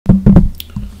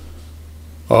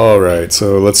All right,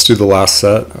 so let's do the last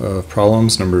set of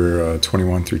problems, number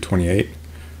 21 through 28.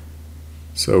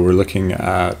 So we're looking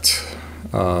at,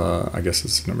 I guess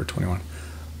it's number 21.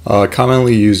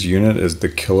 Commonly used unit is the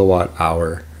kilowatt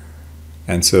hour.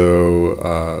 And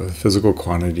so physical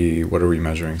quantity, what are we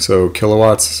measuring? So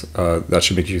kilowatts, that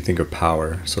should make you think of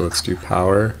power. So let's do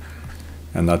power,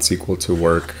 and that's equal to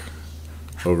work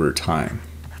over time.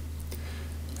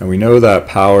 And we know that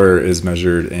power is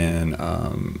measured in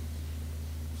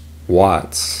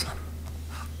watts.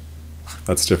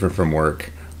 That's different from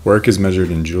work. Work is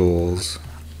measured in joules.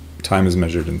 Time is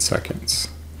measured in seconds.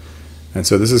 And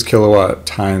so this is kilowatt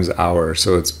times hour.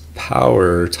 So it's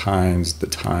power times the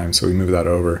time. So we move that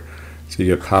over. So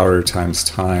you get power times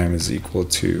time is equal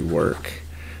to work.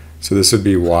 So this would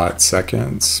be watt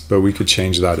seconds, but we could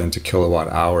change that into kilowatt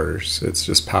hours. It's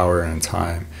just power and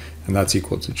time. And that's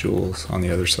equal to joules on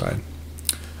the other side.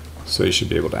 So you should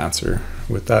be able to answer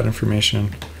with that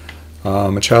information.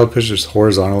 A child pushes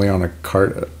horizontally on a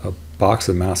cart a box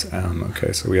of mass M.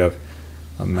 Okay, so we have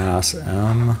a mass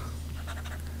M,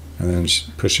 and then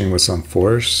pushing with some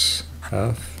force,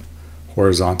 F,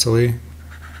 horizontally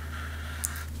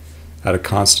at a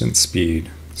constant speed.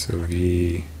 So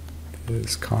V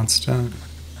is constant.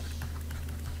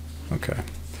 Okay.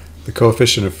 The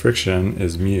coefficient of friction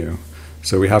is mu.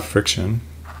 So we have friction.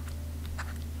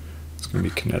 It's going to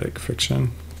be kinetic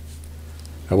friction.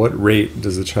 At what rate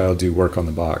does the child do work on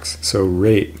the box? So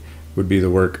rate would be the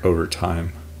work over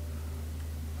time.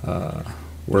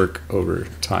 Work over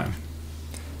time.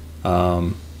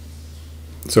 So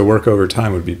work over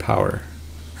time would be power.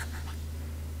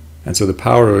 And so the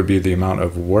power would be the amount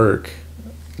of work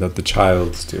that the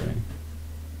child's doing.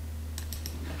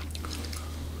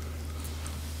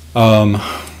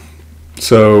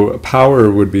 So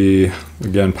power would be,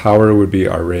 again, power would be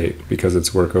our rate because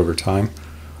it's work over time.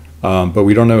 But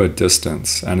we don't know a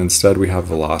distance, and instead we have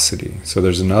velocity. So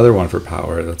there's another one for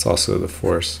power that's also the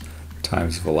force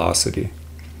times velocity.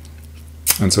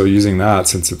 And so using that,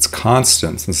 since it's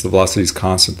constant, since the velocity is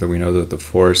constant, then we know that the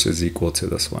force is equal to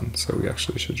this one. So we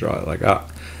actually should draw it like that.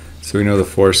 So we know the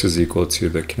force is equal to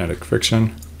the kinetic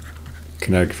friction.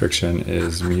 Kinetic friction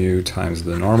is mu times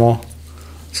the normal.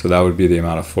 So that would be the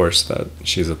amount of force that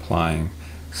she's applying.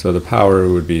 So the power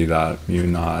would be that mu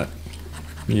naught,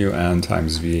 mu n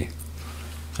times v,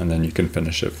 and then you can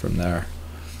finish it from there.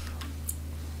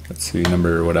 Let's see,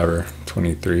 number whatever,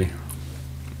 23.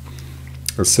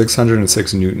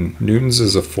 606 Newton. Newtons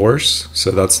is a force, so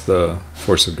that's the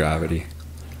force of gravity.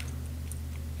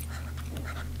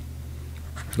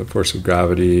 The force of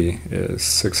gravity is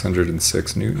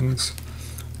 606 newtons.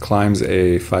 Climbs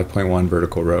a 5.1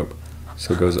 vertical rope.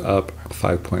 So it goes up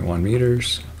 5.1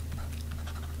 meters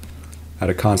at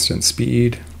a constant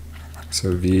speed.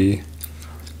 So V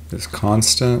is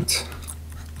constant.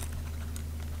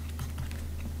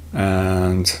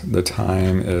 And the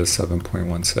time is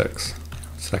 7.16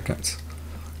 seconds.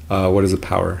 What is the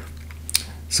power?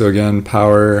 So again,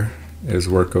 power is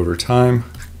work over time.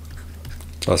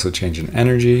 It's also change in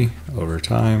energy over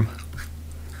time.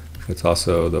 It's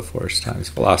also the force times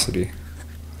velocity.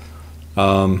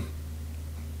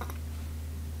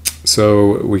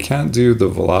 So we can't do the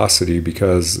velocity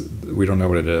because we don't know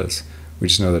what it is. We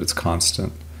just know that it's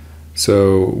constant.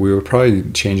 So we would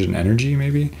probably change in energy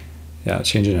maybe. Yeah,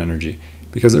 change in energy.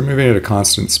 Because they're moving at a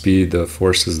constant speed, the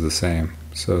force is the same.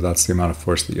 So that's the amount of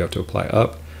force that you have to apply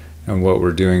up. And what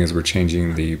we're doing is we're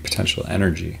changing the potential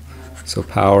energy. So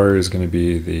power is going to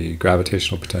be the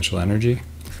gravitational potential energy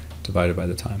divided by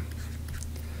the time.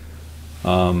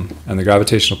 And the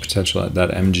gravitational potential,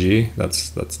 that mg,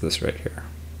 that's this right here.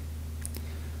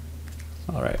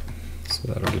 All right, so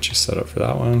that'll get you set up for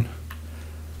that one.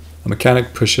 A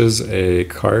mechanic pushes a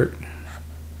cart,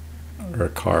 or a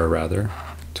car rather,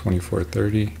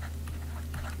 2430,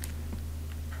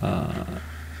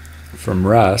 from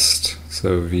rest,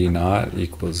 so v naught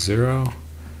equals 0,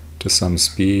 to some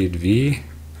speed v,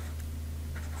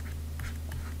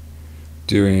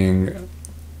 doing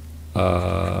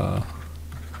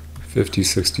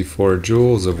 5064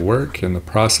 joules of work in the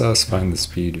process. Find the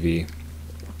speed v.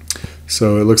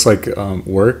 So it looks like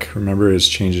work, remember, is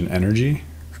change in energy.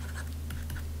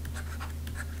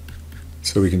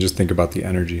 So we can just think about the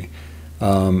energy.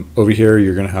 Over here,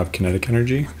 you're going to have kinetic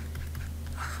energy.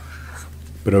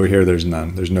 But over here, there's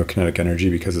none. There's no kinetic energy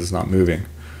because it's not moving.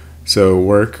 So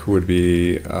work would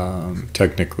be,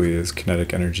 technically, is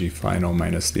kinetic energy final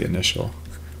minus the initial.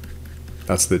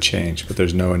 That's the change, but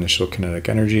there's no initial kinetic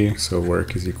energy. So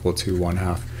work is equal to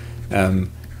 1/2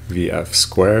 mvf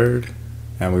squared.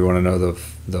 And we want to know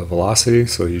the velocity,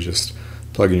 so you just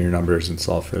plug in your numbers and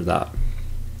solve for that.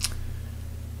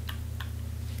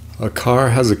 A car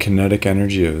has a kinetic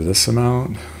energy of this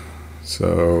amount.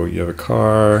 So you have a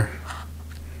car,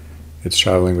 it's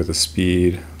traveling with a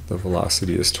speed, the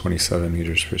velocity is 27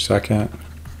 meters per second.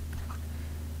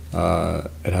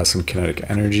 It has some kinetic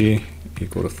energy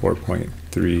equal to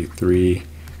 4.33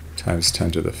 times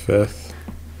 10 to the fifth.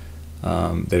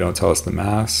 They don't tell us the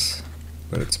mass,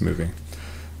 but it's moving.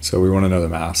 So we want to know the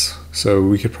mass. So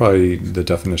we could probably, the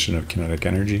definition of kinetic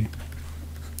energy,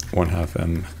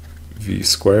 1/2 mv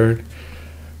squared.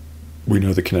 We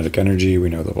know the kinetic energy, we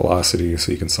know the velocity,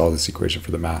 so you can solve this equation for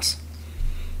the mass.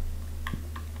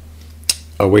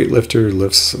 A weightlifter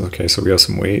lifts, okay, so we have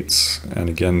some weights, and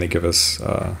again they give us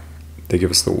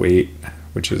the weight,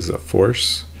 which is a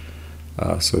force,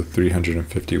 so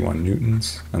 351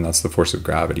 newtons, and that's the force of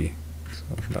gravity, so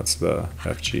that's the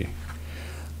Fg.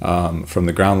 From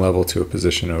the ground level to a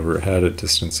position overhead, a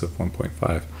distance of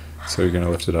 1.5, so you're going to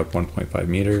lift it up 1.5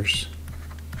 meters.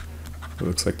 It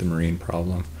looks like the marine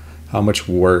problem. How much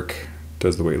work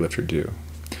does the weightlifter do?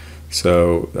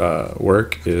 So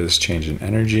work is change in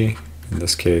energy. In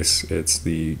this case, it's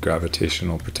the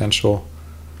gravitational potential.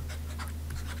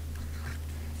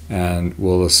 And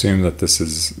we'll assume that this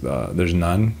is, there's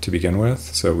none to begin with,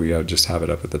 so we just have it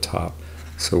up at the top.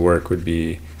 So work would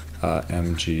be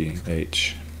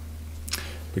mgh.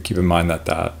 But keep in mind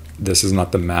that this is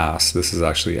not the mass, this is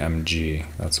actually mg,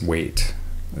 that's weight.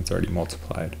 It's already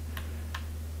multiplied.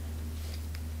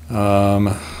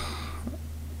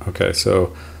 Okay,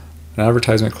 so an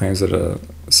advertisement claims that a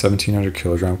 1,700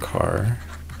 kilogram car,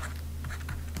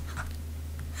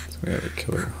 so we have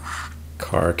a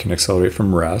car can accelerate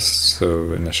from rest,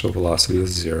 so initial velocity is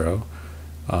 0,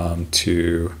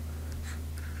 to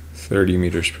 30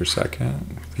 meters per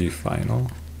second. The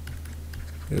final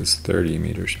is 30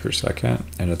 meters per second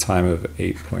in a time of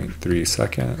 8.3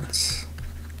 seconds.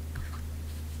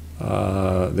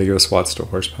 They give us watts to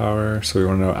horsepower, so we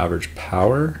want to know average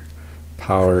power.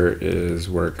 Power is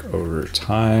work over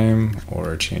time,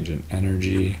 or change in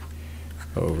energy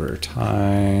over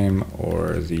time,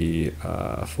 or the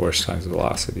force times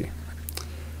velocity.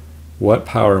 What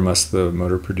power must the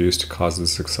motor produce to cause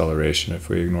this acceleration if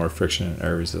we ignore friction and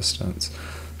air resistance?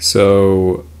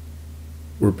 So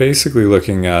we're basically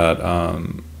looking at,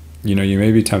 you know, you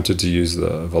may be tempted to use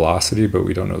the velocity, but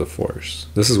we don't know the force.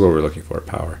 This is what we're looking for,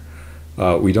 power.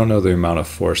 We don't know the amount of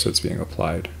force that's being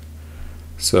applied.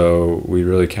 So we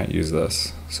really can't use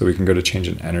this. So we can go to change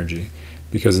in energy,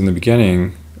 because in the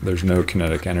beginning, there's no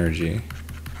kinetic energy,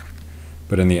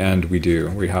 but in the end we do,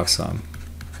 we have some.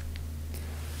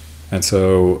 And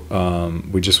so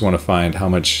we just want to find how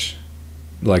much,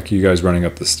 like you guys running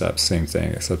up the steps, same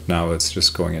thing, except now it's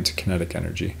just going into kinetic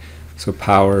energy. So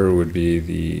power would be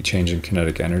the change in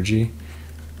kinetic energy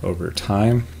over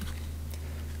time.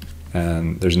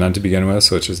 And there's none to begin with,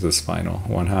 so it's just this final,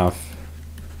 1/2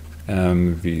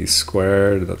 mv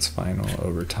squared, that's final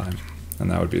over time. And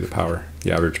that would be the power,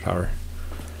 the average power.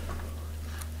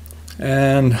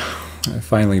 And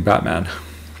finally, Batman.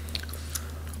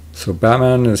 So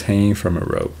Batman is hanging from a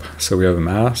rope. So we have a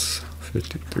mass,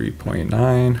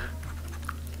 53.9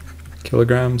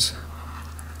 kilograms.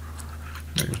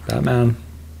 There's Batman.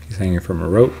 He's hanging from a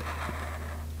rope.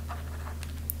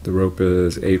 The rope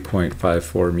is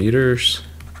 8.54 meters.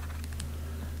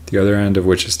 The other end of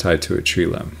which is tied to a tree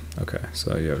limb. Okay,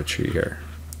 so you have a tree here.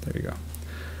 There you go.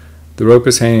 The rope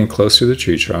is hanging close to the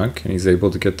tree trunk, and he's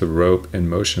able to get the rope in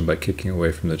motion by kicking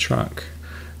away from the trunk.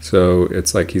 So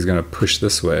it's like he's going to push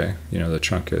this way. You know, the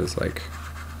trunk is like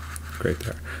right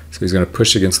there. So he's going to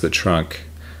push against the trunk,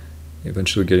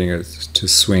 eventually getting it to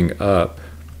swing up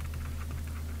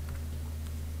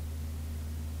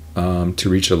to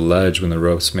reach a ledge when the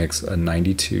rope makes a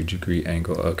 92-degree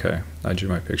angle. Okay, I drew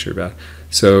my picture bad.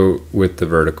 So with the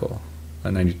vertical,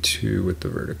 a 92 with the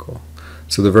vertical.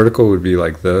 So the vertical would be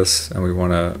like this, and we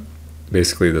want to,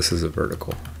 basically this is a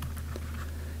vertical.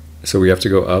 So we have to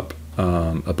go up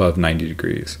above 90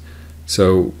 degrees.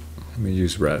 So let me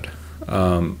use red.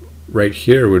 Right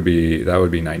here would be, that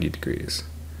would be 90 degrees.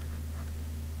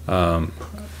 I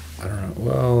don't know,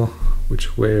 well,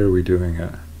 which way are we doing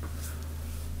it?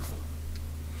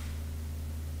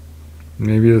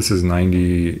 Maybe this is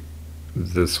 90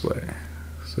 this way.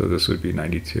 So this would be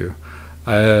 92.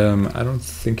 I don't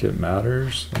think it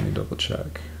matters. Let me double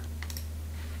check.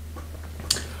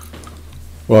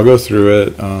 Well, I'll go through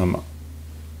it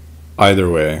either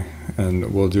way,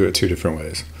 and we'll do it two different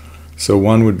ways. So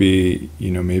one would be, you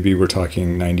know, maybe we're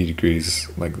talking 90 degrees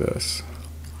like this,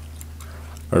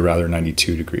 or rather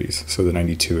 92 degrees. So the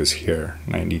 92 is here,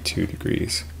 92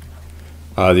 degrees.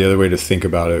 The other way to think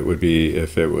about it would be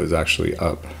if it was actually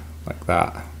up like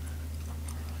that.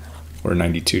 or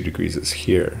 92 degrees is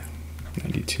here,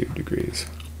 92 degrees.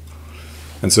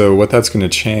 And so what that's going to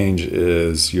change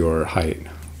is your height,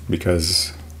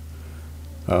 because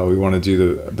we want to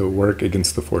do the work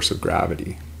against the force of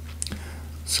gravity.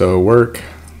 So work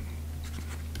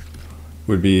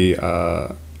would be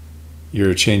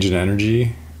your change in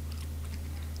energy,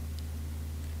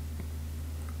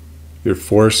 your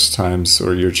force times,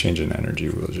 or your change in energy,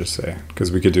 we'll just say,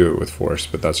 because we could do it with force,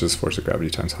 but that's just force of gravity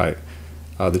times height.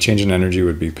 The change in energy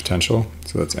would be potential,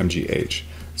 so that's mgh.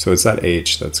 So it's that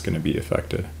h that's going to be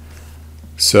affected.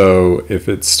 So if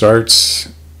it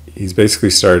starts, he's basically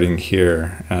starting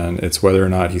here, and it's whether or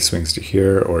not he swings to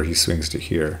here or he swings to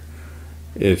here.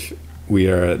 If we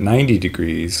are at 90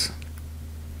 degrees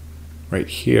right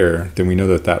here, then we know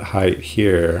that that height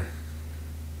here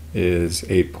is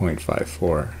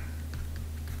 8.54.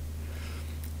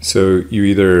 So you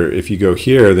either, if you go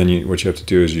here, then what you have to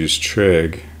do is use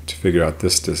trig to figure out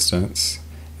this distance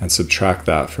and subtract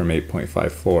that from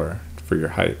 8.54 for your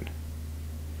height.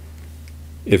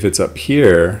 If it's up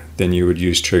here, then you would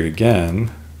use trig again,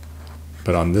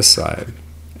 but on this side,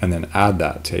 and then add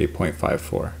that to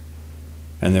 8.54.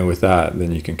 And then with that,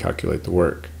 then you can calculate the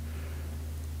work.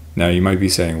 Now you might be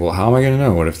saying, well, how am I going to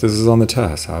know? What if this is on the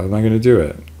test? How am I going to do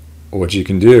it? What you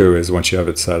can do is, once you have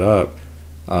it set up,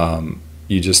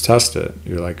 you just test it.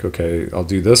 You're like, okay, I'll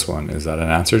do this one. Is that an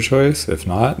answer choice? If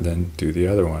not, then do the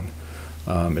other one.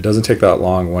 It doesn't take that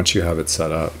long once you have it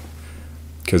set up,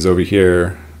 because over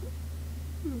here,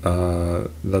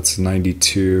 that's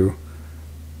 92.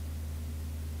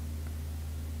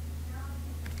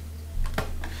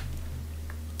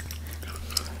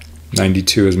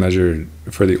 .92 is measured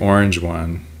for the orange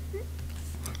one.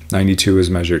 92 is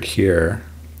measured here,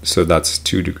 so that's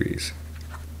 2 degrees.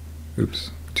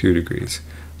 Oops, 2 degrees.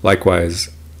 Likewise,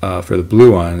 for the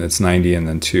blue one, it's 90 and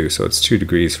then 2, so it's 2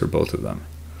 degrees for both of them.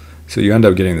 So you end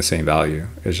up getting the same value.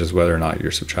 It's just whether or not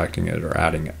you're subtracting it or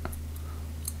adding it.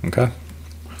 Okay?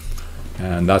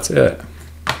 And that's it.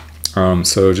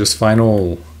 So just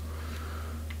final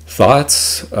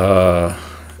thoughts.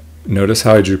 Notice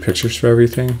how I drew pictures for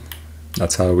everything.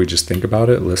 That's how we just think about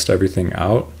it, list everything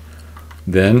out.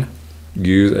 Then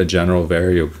use a general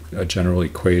variable, a general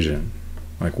equation.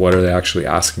 Like, what are they actually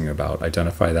asking about?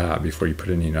 Identify that before you put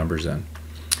any numbers in.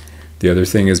 The other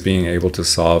thing is being able to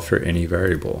solve for any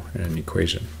variable in an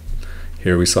equation.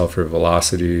 Here we solve for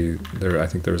velocity. I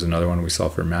think there was another one we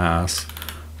solved for mass.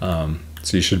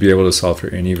 So you should be able to solve for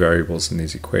any variables in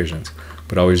these equations.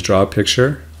 But always draw a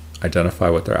picture, identify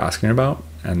what they're asking about,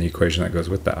 and the equation that goes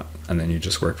with that. And then you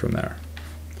just work from there.